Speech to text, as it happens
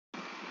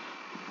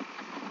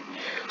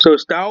So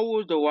Star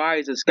Wars The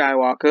Rise of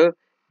Skywalker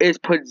is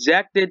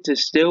projected to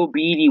still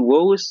be the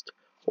worst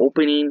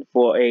opening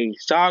for a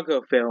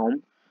saga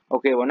film.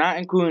 Okay, we're not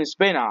including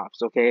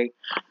spin-offs, okay?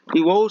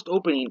 The worst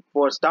opening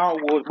for a Star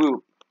Wars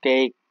movie,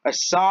 okay? A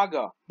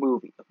saga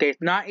movie, okay?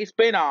 It's not a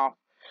spin-off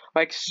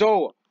like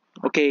Solo,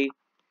 okay?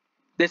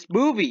 This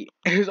movie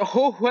is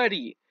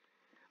already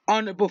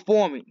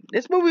underperforming.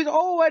 This movie is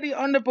already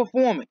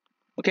underperforming,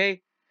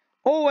 okay?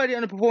 Already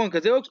underperforming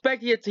because they were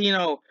expecting it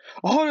to,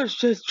 oh, there's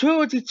just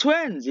trilogy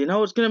trends,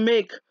 it's gonna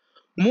make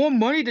more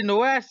money than the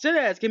Last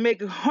Jedi. It's gonna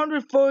make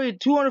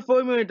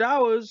 $240 million.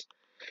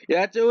 Yeah,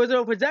 that's the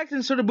original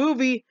projections for the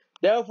movie.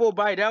 Therefore,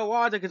 by that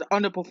logic, it's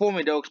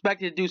underperforming. They're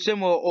expected to do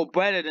similar or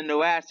better than the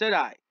Last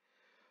Jedi.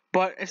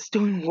 But it's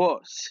doing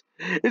worse.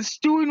 It's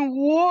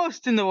doing worse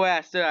than the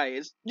Last Jedi.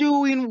 It's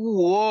doing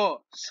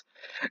worse.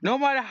 No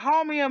matter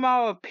how many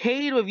amount of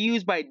paid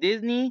reviews by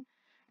Disney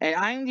and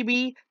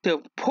IMDb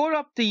to put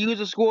up the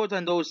user scores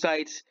on those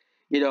sites,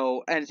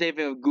 and same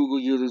thing with Google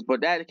users,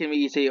 but that can make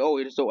you say, oh,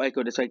 it's so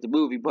echo to cite the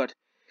movie. But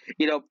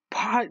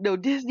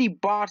Disney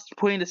bots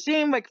putting the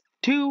same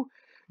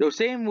those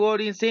same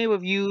wording, same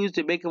reviews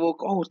to make it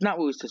look, oh, it's not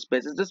really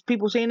suspicious. It's just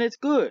people saying it's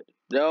good,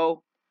 And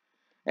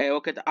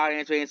look at the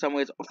audience rating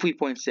somewhere, it's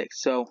 3.6.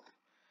 So,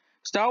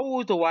 Star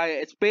Wars The Wire,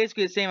 it's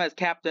basically the same as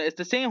it's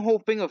the same whole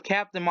thing of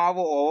Captain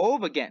Marvel all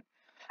over again.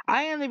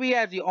 IMDb,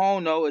 as you all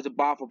know, is a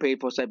bot for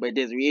paid for site by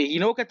Disney.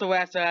 Look at The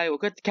Last Jedi,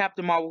 look at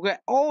Captain Marvel, look at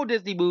all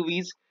Disney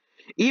movies.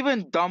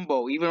 Even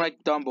Dumbo,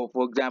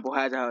 for example,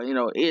 has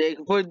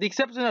for the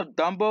exception of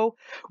Dumbo,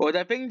 or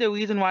I think the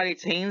reason why they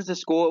changed the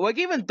score, like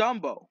even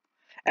Dumbo,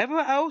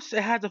 everywhere else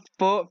it has a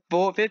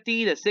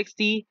 50 to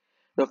 60,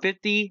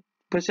 50%,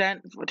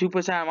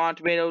 2% on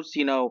Tomatoes,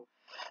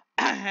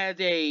 has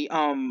a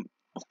 4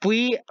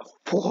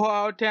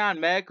 out of 10 on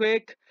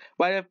Metacritic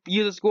by the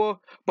user score,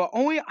 but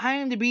only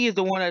IMDb is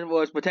the one that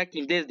was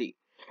protecting Disney.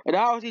 And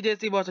obviously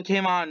Disney also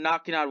came on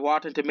knocking out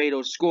Rotten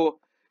Tomatoes score,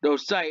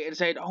 those site, and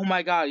said, oh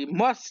my god, you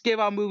must give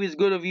our movies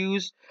good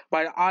reviews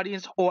by the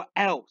audience or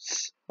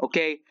else,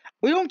 okay?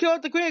 We don't care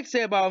what the critics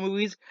say about our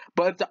movies,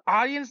 but if the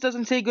audience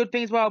doesn't say good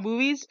things about our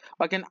movies,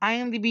 like an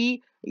IMDb,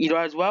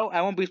 as well,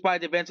 I won't be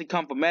surprised if eventually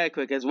come from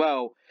Metacritic as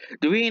well.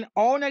 Doing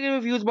all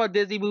negative reviews about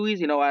Disney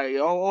movies,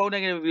 all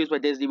negative reviews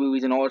about Disney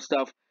movies and all that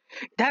stuff,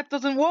 that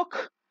doesn't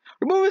work.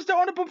 The movies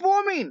are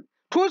underperforming.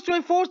 Toy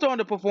Story 4 still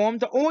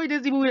underperformed. The only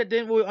Disney movie that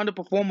didn't really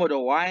underperform was the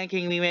Lion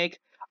King remake,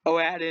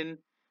 Aladdin,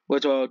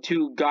 which are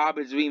two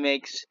garbage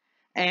remakes,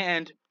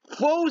 and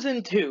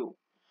Frozen 2.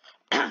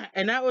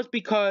 And that was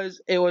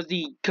because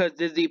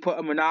Disney put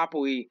a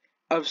monopoly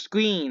of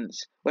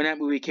screens when that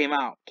movie came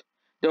out.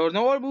 There was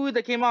no other movies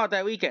that came out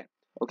that weekend,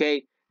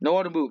 okay? No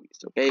other movies,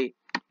 okay?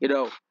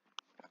 No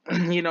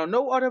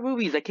other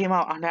movies that came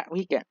out on that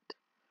weekend,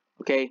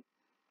 okay?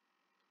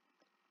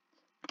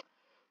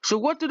 So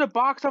what do the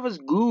box office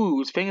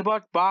gurus think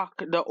about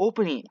the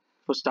opening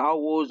for Star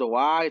Wars The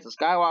Rise of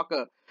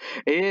Skywalker?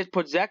 It is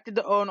projected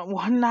to earn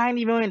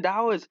 $190 million.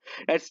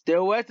 That's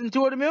still less than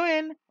 $200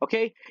 million,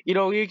 okay?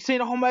 You're saying,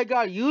 oh my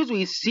god,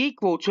 usually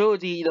sequel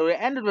trilogy, the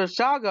end of the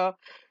saga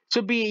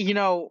should be, be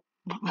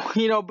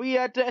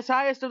at the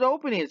highest of the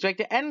openings, like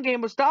the end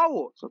game of Star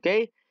Wars,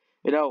 okay?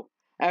 And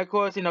of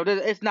course,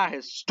 it's not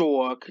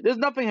historic. There's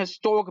nothing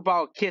historic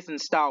about Kiss and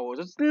Star Wars.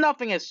 It's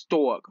nothing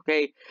historic,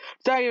 okay?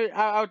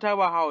 I'll tell you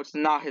about how it's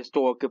not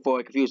historic for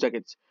like a few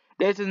seconds.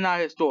 This is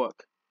not historic.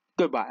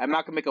 Goodbye. I'm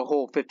not gonna make a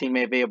whole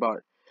 15-minute video about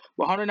it.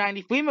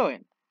 193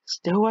 million.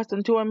 Still less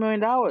than $200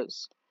 million.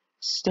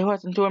 Still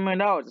less than $200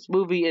 million. This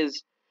movie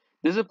is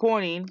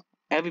disappointing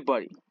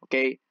everybody,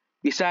 okay?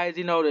 Besides,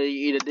 the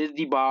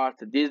Disney bots,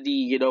 the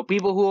Disney,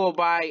 people who will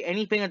buy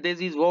anything with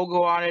Disney's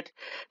logo on it,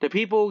 the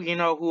people,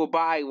 who will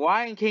buy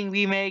Lion King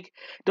remake,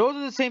 those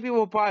are the same people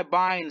who will probably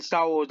buying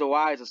Star Wars The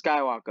Rise of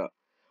Skywalker.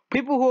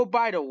 People who will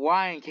buy the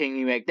Lion King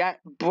remake, that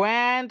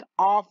brand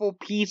awful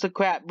piece of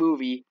crap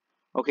movie,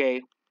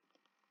 okay?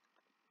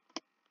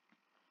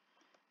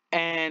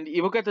 And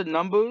you look at the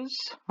numbers,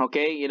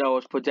 okay,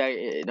 it's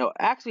projected,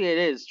 actually it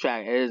is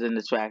in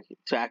the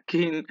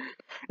tracking.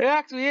 It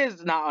actually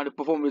is not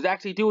underperforming. It's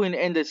actually doing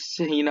in this,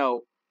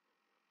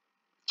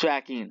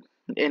 tracking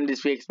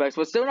industry expects,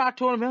 but still not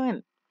 200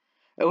 million.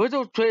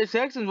 Original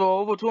sections were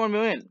over 200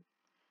 million.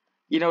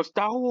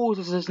 Star Wars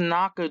is just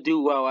not gonna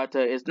do well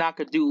it's not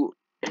gonna do,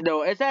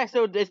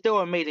 it's still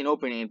an amazing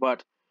opening,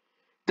 but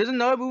there's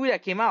another movie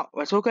that came out.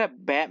 Let's look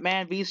at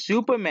Batman v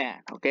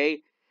Superman,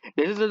 okay?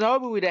 This is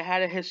another movie that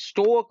had a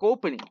historic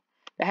opening.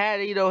 It had,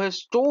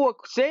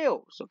 historic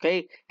sales,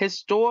 okay?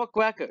 Historic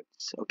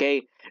records,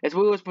 okay? This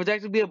movie was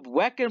projected to be a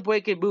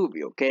record-breaking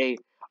movie, okay?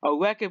 A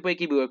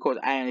record-breaking movie, of course,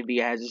 IMDb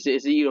has,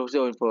 it's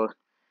showing for,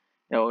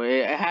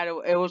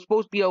 it was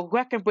supposed to be a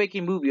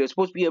record-breaking movie. It was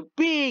supposed to be a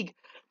big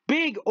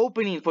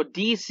opening for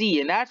DC,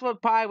 and that's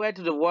what probably led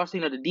to the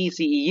worsening of the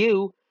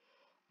DCEU,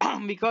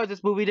 because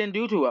this movie didn't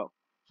do too well.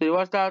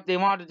 So they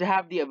wanted to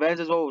have the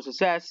Avengers over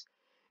success.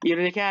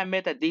 They can't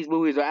admit that these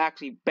movies are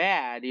actually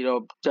bad.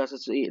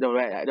 Justice,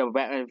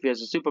 Batman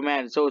vs Superman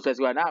and Suicide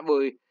Squad. Not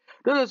really.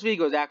 Justice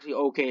League was actually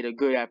okay to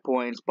good at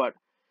points, but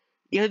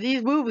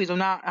these movies are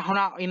not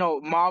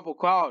Marvel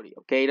quality.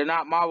 Okay, they're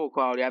not Marvel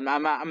quality.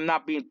 I'm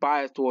not being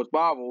biased towards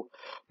Marvel,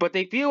 but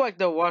they feel like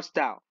they're rushed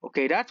out.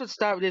 Okay, that's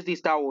what Disney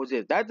Star Wars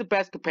is. That's the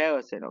best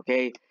comparison.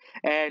 Okay,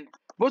 and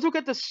let's look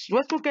at the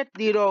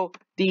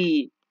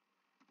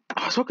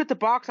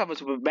box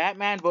office with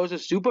Batman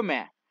vs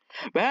Superman.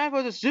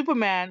 Batman vs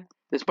Superman,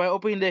 despite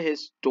opening the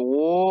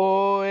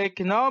historic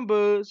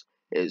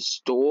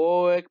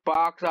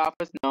box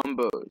office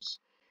numbers.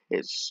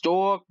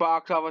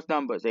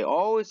 They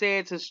always say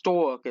it's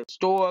historic. It's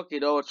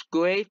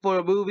great for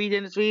the movie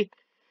industry.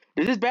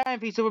 This is Batman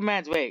v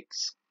Superman's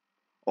rakes.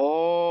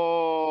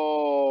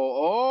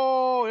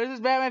 This is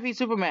Batman v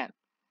Superman.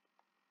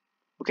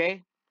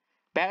 Okay?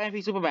 Batman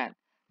v Superman.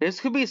 This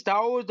could be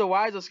Star Wars The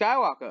Rise of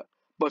Skywalker,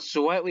 but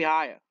slightly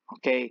higher.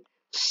 Okay?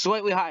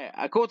 Slightly higher.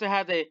 Of course,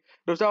 the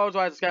Star Wars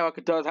Rise of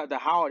Skywalker does have the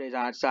holidays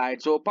on its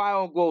side, so it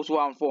probably won't gross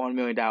around $400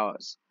 million.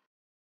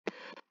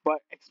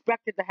 But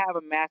expect it to have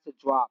a massive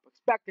drop.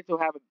 Expect it to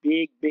have a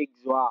big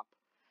drop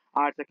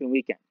on its second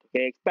weekend.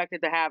 Okay? Expect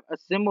it to have a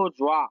similar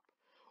drop,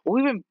 or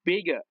even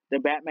bigger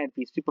than Batman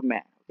v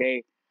Superman.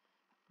 Okay?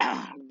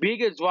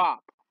 Bigger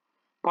drop.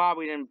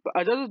 Probably than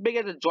just as big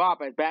as a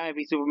drop as Batman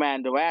v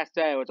Superman The Last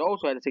Jedi, which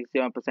also had a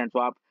 61%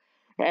 drop.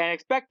 And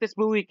expect this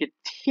movie to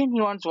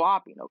continue on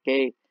dropping,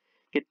 okay?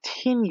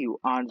 Continue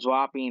on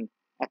dropping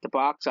at the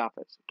box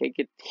office, okay?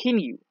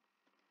 Continue.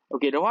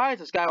 Okay, The Rise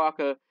of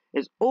Skywalker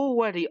is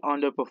already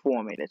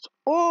underperforming. It's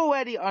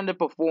already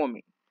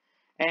underperforming.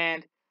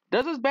 And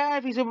just as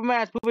Batman v Superman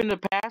has proven in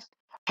the past,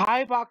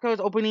 high box office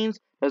openings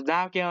does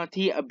not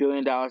guarantee $1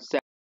 billion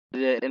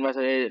unless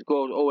it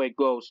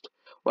grossed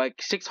like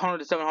 $600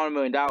 to $700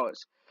 million.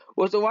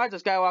 Which The Rise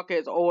of Skywalker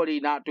is already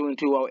not doing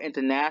too well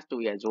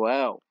internationally as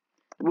well.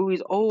 The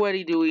movie's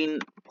already doing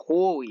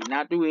poorly,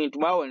 not doing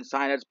well in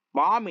China. It's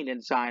bombing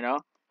in China.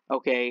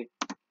 Okay.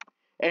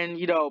 And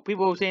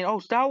people are saying, oh,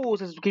 Star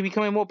Wars is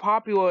becoming more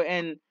popular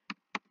in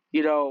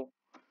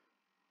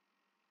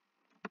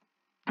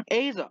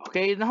Asia.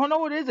 Okay.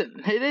 No, it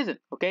isn't. It isn't.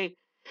 Okay.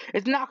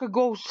 It's not gonna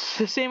go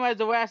the same as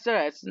The Last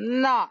Jedi. It's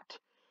not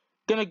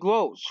gonna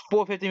gross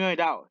 $450 million.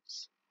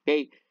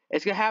 Okay,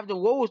 it's gonna have the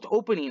lowest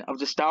opening of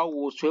the Star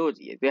Wars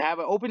trilogy. It's gonna have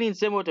an opening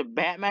similar to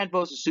Batman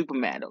vs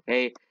Superman.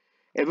 Okay,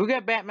 if we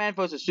get Batman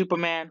vs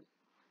Superman,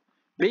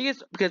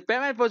 because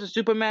Batman vs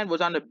Superman was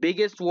on the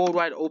biggest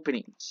worldwide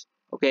openings.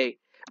 Okay,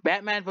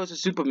 Batman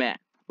vs Superman.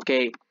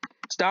 Okay,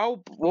 Star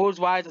Wars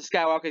Rise of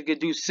Skywalker is gonna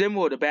do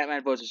similar to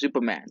Batman vs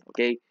Superman.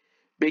 Okay,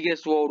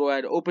 biggest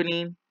worldwide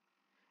opening.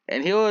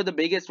 And here are the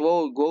biggest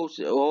world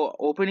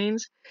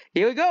openings.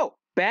 Here we go.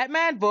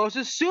 Batman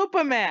vs.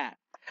 Superman.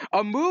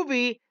 A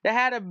movie that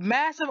had a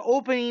massive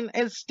opening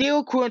and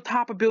still couldn't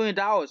top $1 billion.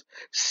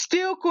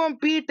 Still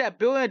couldn't beat that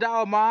 $1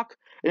 billion mark.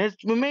 And it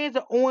remains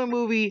the only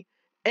movie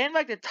in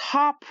like the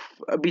top,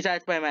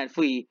 besides Spider-Man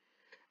 3.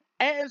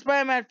 And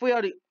Spider-Man 3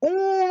 are the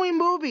only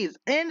movies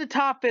in the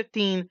top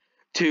 15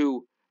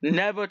 to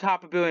never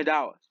top $1 billion.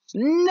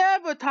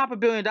 Never top $1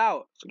 billion.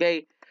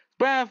 Okay.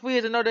 Spider-Man 3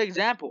 is another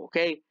example.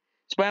 Okay.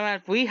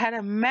 Spider-Man 3 had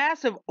a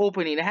massive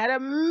opening.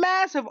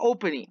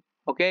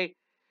 Okay?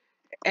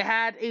 It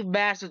had a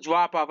massive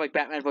drop-off like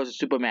Batman vs.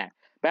 Superman.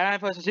 Batman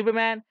vs.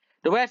 Superman,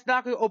 the Last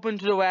not going to open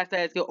to The Last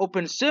Jedi. It's going to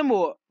open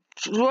similar,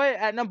 right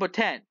at number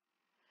 10.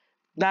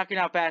 Knocking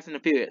out Fast and the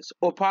Furious.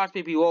 Or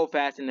possibly below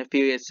Fast and the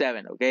Furious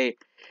 7, okay?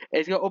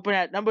 It's going to open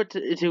at number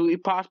 2,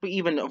 possibly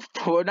even,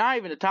 not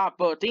even the top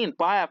 13,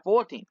 probably at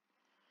 14.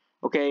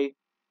 Okay?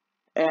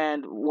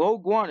 And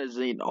Rogue One is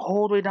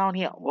all the way down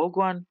here. Rogue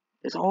One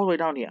is all the way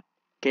down here.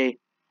 Okay,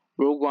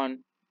 Rogue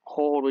One,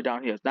 all the way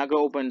down here. It's not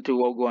gonna open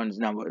to Rogue One's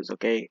numbers,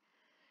 okay?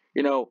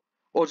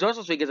 Or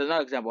Justice League is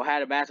another example.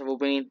 Had a massive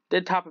opening,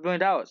 did top $1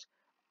 billion.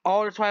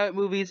 All the Twilight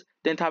movies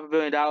didn't top $1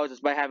 billion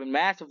despite having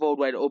massive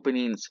worldwide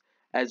openings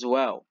as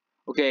well.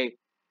 Okay,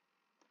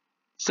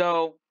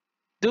 so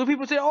do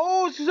people say,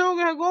 oh, it's still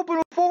gonna go open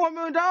with $400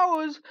 million?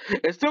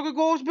 It's still gonna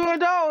go $1 billion?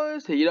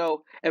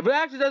 If it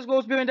actually does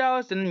go $1 billion,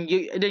 then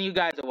you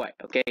guys are right,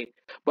 okay?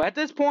 But at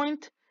this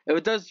point, if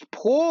it does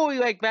poorly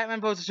like Batman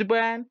vs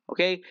Superman,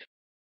 okay,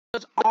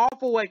 it's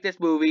awful like this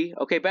movie,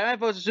 okay, Batman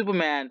vs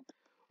Superman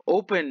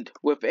opened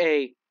with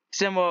a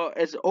similar,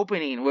 it's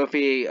opening with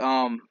a,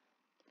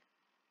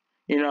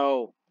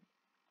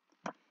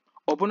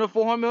 opened with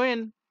 $400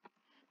 million.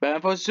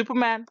 Batman vs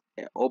Superman,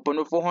 it opened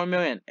with $400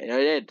 million. It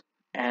did,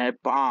 and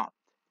it bombed.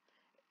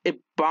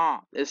 It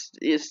bombed. It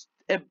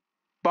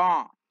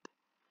bombed.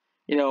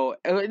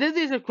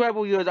 Disney's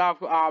incredible years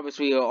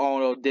obviously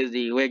all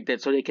Disney rigged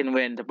it so they can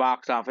win the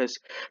box office.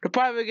 They'll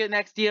probably get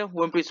next year.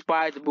 Wouldn't be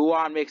surprised if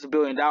Mulan makes $1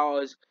 billion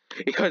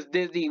because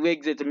Disney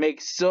rigs it to make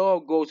so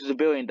goes to $1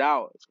 billion.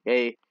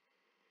 Okay,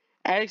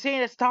 and saying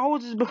that Star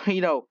Wars is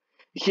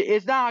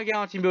it's not a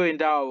guaranteed $1 billion.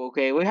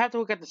 Okay, we have to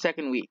look at the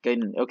second week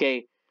and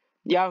okay,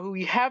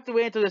 we have to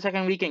wait until the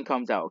second weekend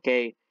comes out.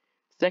 Okay,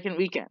 second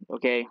weekend.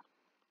 Okay,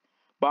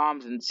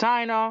 bombs in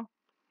China.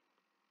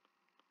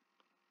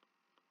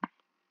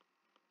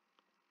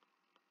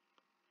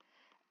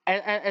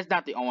 And it's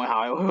not the only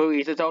Hollywood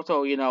movies. It's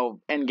also,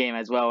 Endgame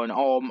as well, and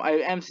all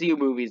MCU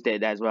movies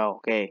did as well.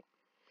 Okay,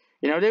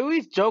 You know, they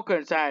released Joker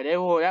in China.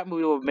 That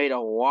movie would have made a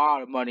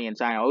lot of money in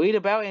China.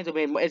 Alita Battle Angel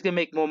it's gonna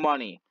make more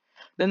money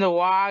than The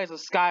Rise of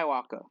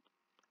Skywalker.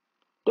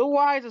 The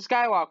Rise of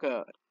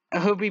Skywalker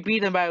will be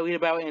beaten by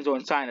Alita Battle Angel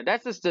in China.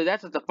 That's just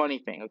the funny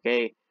thing,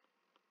 okay?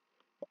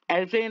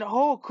 And saying,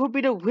 oh, it could be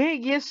the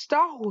biggest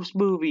Star Wars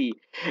movie.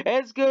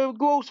 It's gonna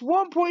gross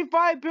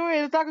 1.5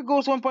 billion. It's not gonna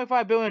gross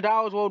 1.5 billion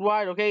dollars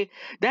worldwide. Okay,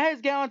 that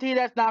is guaranteed.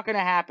 That's not gonna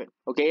happen.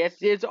 Okay,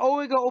 it's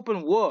only gonna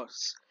open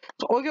worse.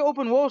 It's only gonna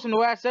open worse than The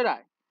Last Jedi.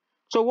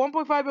 So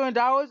 1.5 billion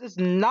dollars is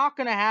not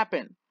gonna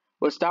happen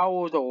with Star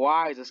Wars: The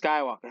Rise of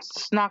Skywalker. It's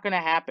just not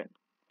gonna happen.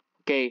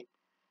 Okay,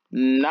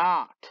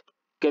 not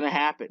gonna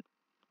happen.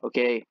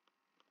 Okay,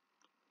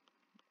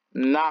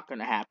 not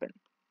gonna happen.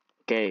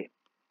 Okay.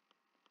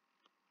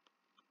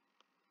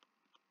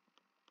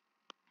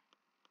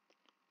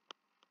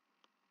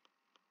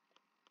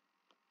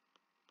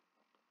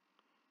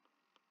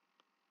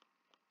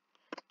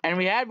 And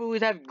we had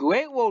movies have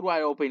great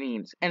worldwide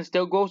openings and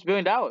still gross $1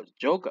 billion.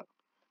 Joker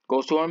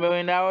goes $200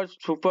 million,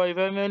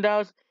 $245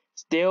 million,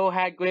 still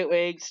had great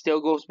legs,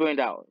 still goes $1 billion.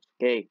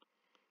 Okay,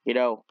 you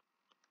know,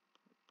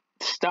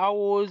 Star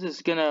Wars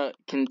is gonna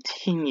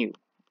continue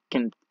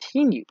to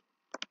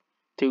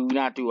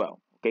not do well.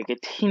 Okay,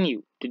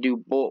 continue to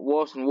do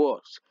worse and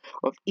worse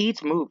with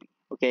each movie.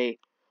 Okay,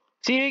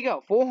 see, here you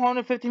go,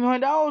 $450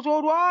 million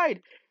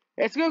worldwide.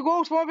 It's gonna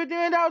gross $450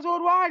 million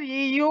worldwide.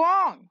 You're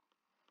wrong.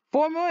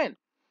 4 million.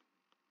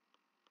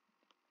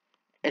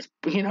 It's,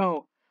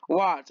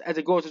 watch as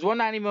it goes. It's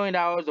 $190 million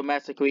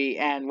domestically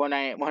and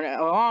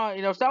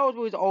Star Wars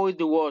movies always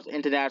do worse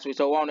internationally,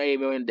 so $180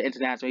 million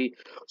internationally.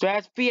 So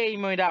that's $380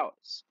 million.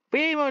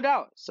 $380 million.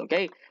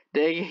 Okay,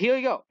 here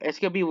you go. It's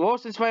gonna be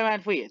worse than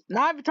Spider-Man 3. It's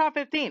not even top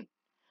 15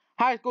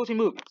 highest grossing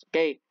movies.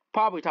 Okay,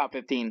 probably top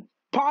 15.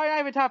 Probably not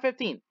even top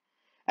 15.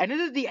 And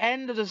this is the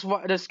end of the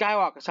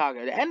Skywalker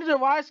saga. The end of the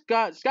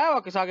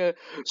Skywalker saga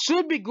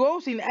should be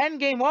grossing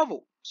Endgame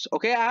levels.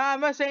 Okay,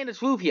 I'm not saying the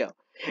truth here.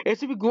 It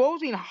should be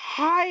grossing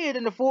higher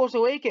than The Force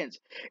Awakens.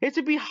 It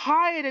should be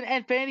higher than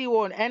Infinity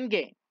War and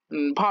Endgame.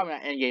 Probably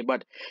not Endgame,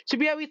 but it should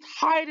be at least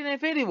higher than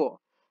Infinity War.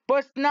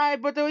 But it's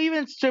not. But they're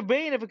even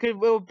debating if it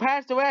will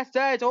pass the Last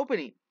Jedi's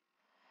opening.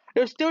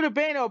 They're still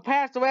debating if it will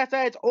pass the Last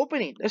Jedi's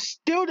opening. They're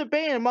still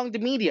debating among the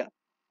media.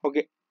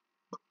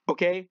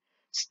 Okay,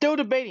 still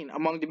debating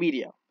among the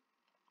media.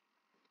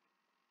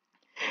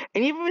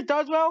 And even if it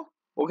does well,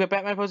 we'll get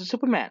Batman vs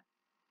Superman.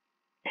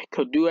 It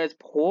could do as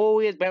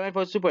poorly as Batman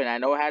vs Superman. I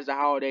know it has the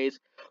holidays,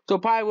 so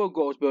it probably will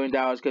gross $1 billion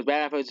because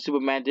Batman vs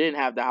Superman didn't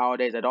have the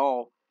holidays at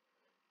all.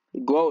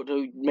 Go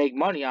to make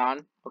money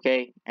on,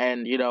 okay?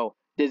 And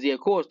Disney of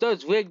course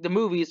does rig the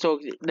movies so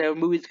their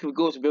movies could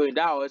gross $1 billion.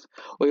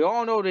 We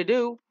all know they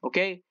do,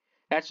 okay?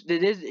 That's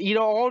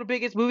all the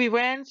biggest movie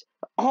brands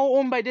all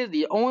owned by Disney.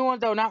 The only ones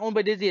that are not owned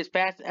by Disney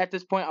at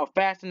this point are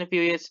Fast and the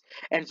Furious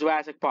and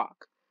Jurassic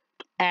Park.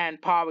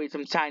 And probably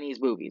some Chinese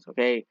movies,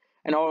 okay?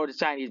 And all of the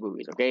Chinese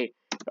movies, okay?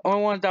 The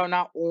only ones that are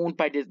not owned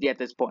by Disney at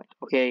this point,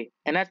 okay?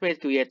 And that's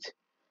basically it.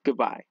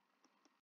 Goodbye.